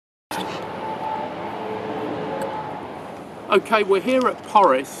Okay, we're here at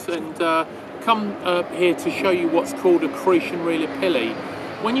Poris and come here to show you what's called accretionary lapilli.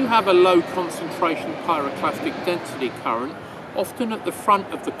 When you have a low concentration pyroclastic density current, often at the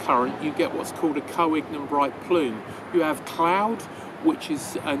front of the current you get what's called a co-Ignimbrite plume. You have cloud,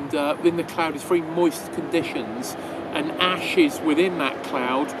 and in the cloud is very moist conditions, and ash is within that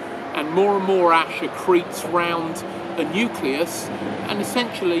cloud, and more ash accretes round a nucleus, and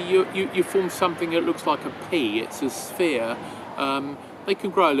essentially you form something that looks like a pea. It's a sphere. They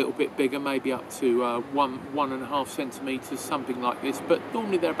can grow a little bit bigger, maybe up to 1.5 centimetres, something like this, but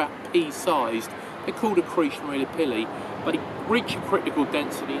normally they're about pea-sized. They're called accretionary lapilli. They reach a critical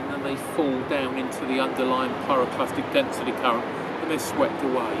density and then they fall down into the underlying pyroclastic density current and they're swept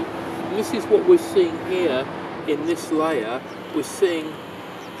away. And this is what we're seeing here in this layer. We're seeing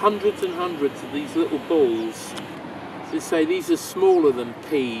hundreds and hundreds of these little balls. As I say, these are smaller than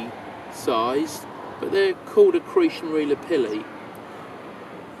pea-sized, but they're called accretionary lapilli.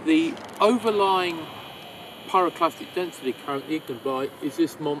 The overlying pyroclastic density current, the Ignimbrite, is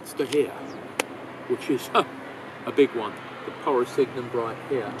this monster here, which is a big one, the Poris Ignimbrite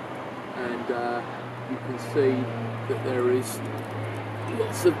here. And you can see that there is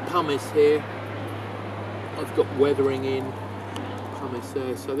lots of pumice here. I've got weathering in, pumice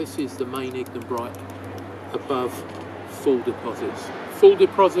there. So this is the main Ignimbrite above full deposits. Full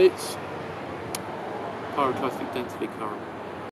deposits, pyroclastic density current.